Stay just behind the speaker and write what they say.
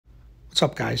What's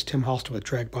up, guys? Tim Halster with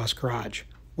DragBoss Garage.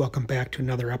 Welcome back to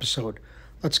another episode.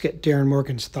 Let's get Darin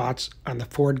Morgan's thoughts on the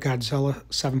Ford Godzilla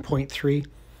 7.3,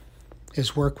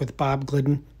 his work with Bob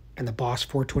Glidden and the Boss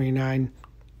 429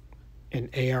 and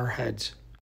AR heads.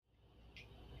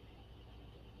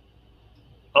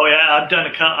 Oh yeah,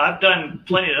 I've done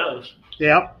plenty of those.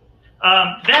 Yep.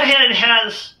 That head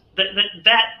has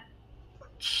that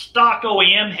stock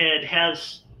OEM head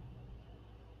has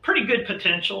pretty good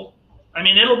potential. I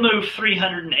mean, it'll move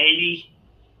 380.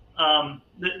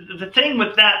 The thing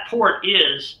with that port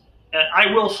is, I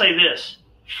will say this: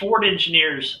 Ford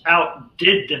engineers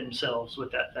outdid themselves with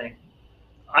that thing.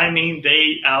 I mean,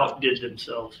 they outdid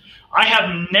themselves. I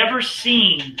have never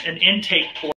seen an intake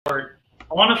port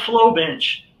on a flow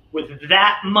bench with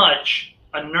that much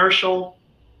inertial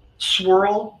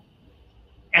swirl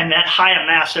and that high a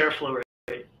mass airflow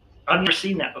rate. I've never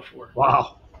seen that before.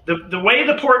 Wow. The way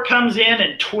the port comes in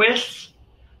and twists,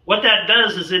 what that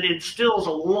does is it instills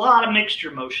a lot of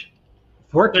mixture motion.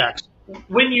 Vortex. But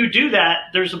when you do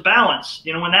that, there's a balance.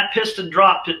 You know, when that piston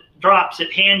drops,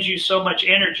 it hands you so much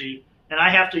energy, and I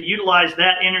have to utilize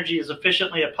that energy as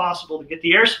efficiently as possible to get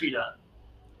the airspeed up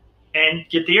and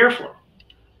get the airflow.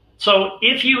 So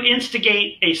if you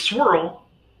instigate a swirl,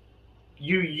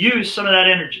 you use some of that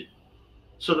energy.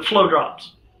 So the flow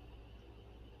drops.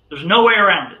 There's no way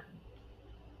around it.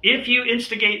 If you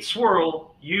instigate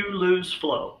swirl, you lose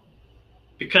flow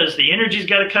because the energy's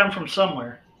got to come from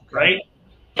somewhere, right?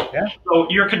 Yeah. So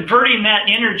you're converting that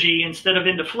energy instead of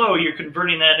into flow, you're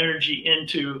converting that energy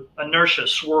into inertia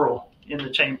swirl in the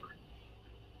chamber.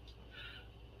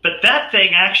 But that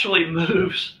thing actually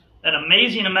moves an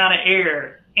amazing amount of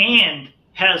air and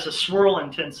has a swirl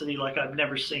intensity like I've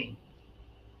never seen.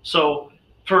 So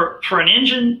for an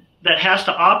engine that has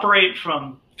to operate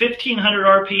from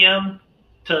 1500 RPM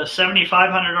to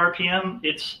 7,500 RPM,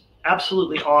 it's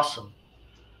absolutely awesome.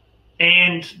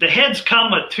 And the heads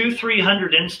come with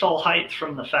 200-300 install height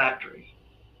from the factory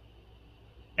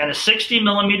and a 60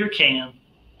 millimeter cam.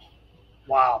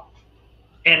 Wow.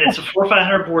 And it's a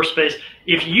 4,500 bore space.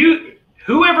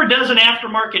 Whoever does an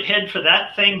aftermarket head for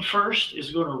that thing first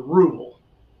is going to rule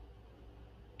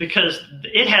because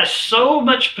it has so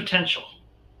much potential.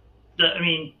 I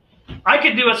mean, I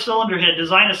could do a cylinder head,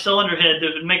 design a cylinder head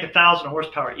that would make 1,000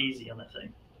 horsepower easy on that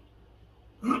thing.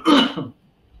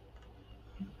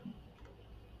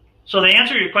 So the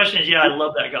answer to your question is, yeah, I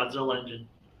love that Godzilla engine.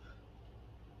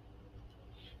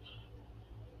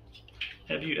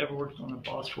 Have you ever worked on a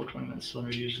Boss 429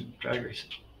 cylinder using drag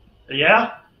racing?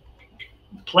 Yeah,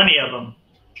 plenty of them.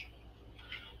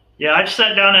 Yeah, I've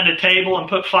sat down at a table and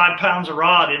put 5 pounds of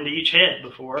rod into each head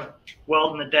before,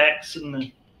 welding the decks and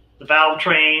the valve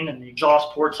train and the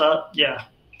exhaust ports up. Yeah,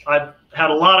 I've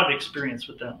had a lot of experience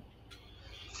with them.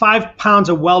 5 pounds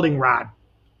of welding rod.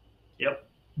 Yep.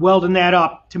 Welding that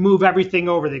up to move everything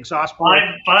over the exhaust port.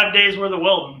 5 days worth of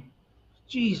welding.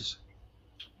 Jeez.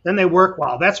 Then they work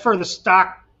well. That's for the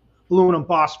stock aluminum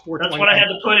Boss 429. That's what I had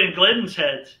to put in Glidden's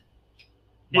heads.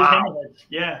 His Hemi heads.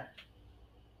 Yeah.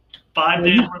 5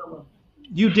 days worth of welding.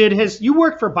 You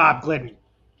worked for Bob Glidden.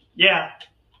 Yeah.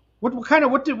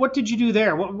 What did you do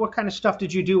there? What kind of stuff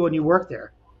did you do when you worked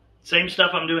there? Same stuff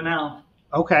I'm doing now.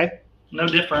 Okay. No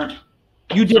different.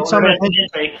 You did some of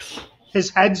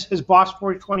his heads, his Boss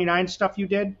 429 stuff you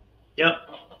did? Yep.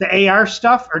 The AR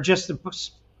stuff or just the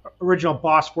original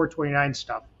Boss 429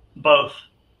 stuff? Both.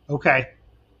 Okay.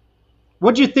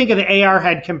 What do you think of the AR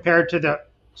head compared to the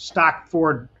stock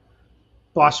Ford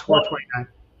Boss 429?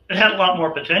 It had a lot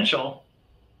more potential.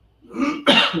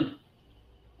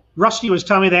 Rusty was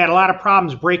telling me they had a lot of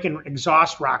problems breaking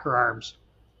exhaust rocker arms.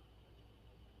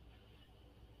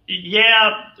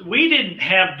 Yeah, we didn't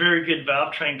have very good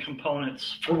valve train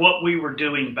components for what we were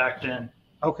doing back then.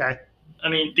 Okay. I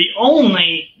mean, the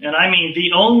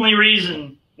only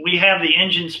reason we have the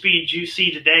engine speeds you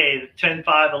see today, the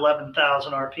 10.5,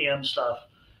 11,000 RPM stuff,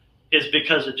 is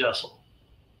because of Jesel.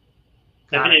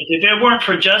 If it weren't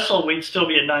for Jesel, we'd still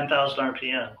be at 9,000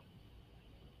 RPM.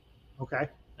 Okay.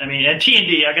 I mean, and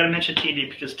T&D, I got to mention T&D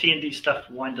because T&D stuff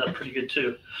winds up pretty good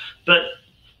too. But,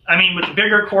 I mean, with the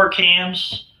bigger core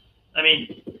cams, I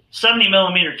mean, 70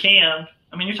 millimeter cam,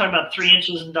 I mean, you're talking about 3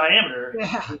 inches in diameter.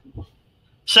 Yeah.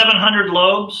 700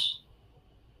 lobes,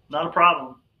 not a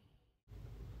problem.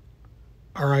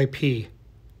 R.I.P.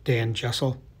 Dan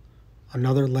Jesel,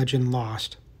 another legend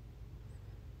lost.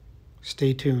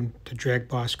 Stay tuned to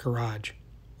DragBoss Garage,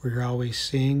 where you're always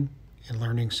seeing and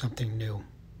learning something new.